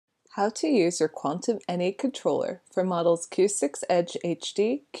How to use your Quantum NE controller for models Q6 Edge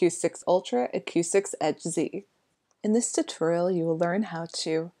HD, Q6 Ultra, and Q6 Edge Z. In this tutorial, you will learn how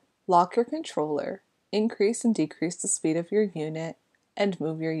to lock your controller, increase and decrease the speed of your unit, and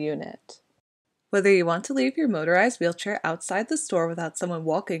move your unit. Whether you want to leave your motorized wheelchair outside the store without someone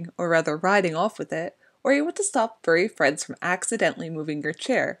walking or rather riding off with it, or you want to stop furry friends from accidentally moving your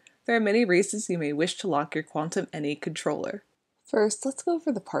chair, there are many reasons you may wish to lock your Quantum NE controller. First, let's go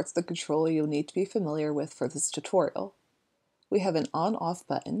over the parts of the controller you'll need to be familiar with for this tutorial. We have an on-off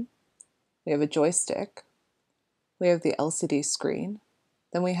button, we have a joystick, we have the LCD screen,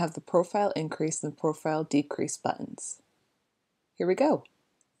 then we have the profile increase and profile decrease buttons. Here we go.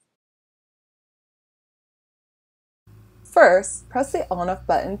 First, press the on-off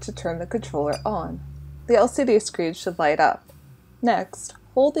button to turn the controller on. The LCD screen should light up. Next,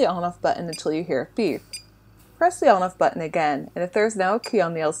 hold the on-off button until you hear a beep. Press the on-off button again, and if there is now a key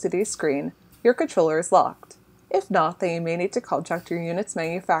on the LCD screen, your controller is locked. If not, then you may need to contact your unit's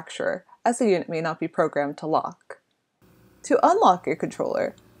manufacturer, as the unit may not be programmed to lock. To unlock your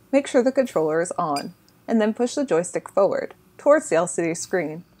controller, make sure the controller is on, and then push the joystick forward, towards the LCD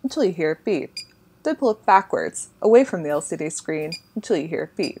screen, until you hear a beep. Then pull it backwards, away from the LCD screen, until you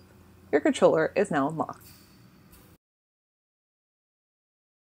hear a beep. Your controller is now unlocked.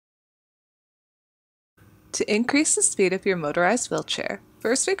 To increase the speed of your motorized wheelchair,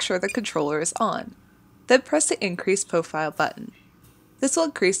 first make sure the controller is on. Then press the Increase Profile button. This will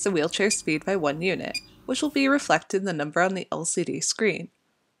increase the wheelchair speed by 1 unit, which will be reflected in the number on the LCD screen.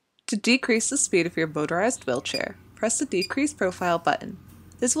 To decrease the speed of your motorized wheelchair, press the Decrease Profile button.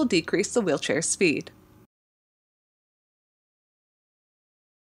 This will decrease the wheelchair speed.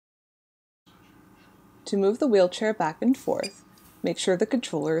 To move the wheelchair back and forth, make sure the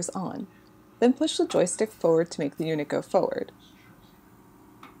controller is on. Then push the joystick forward to make the unit go forward.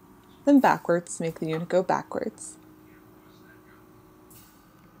 Then backwards to make the unit go backwards.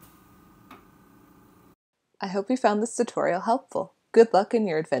 I hope you found this tutorial helpful. Good luck in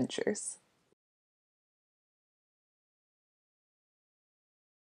your adventures!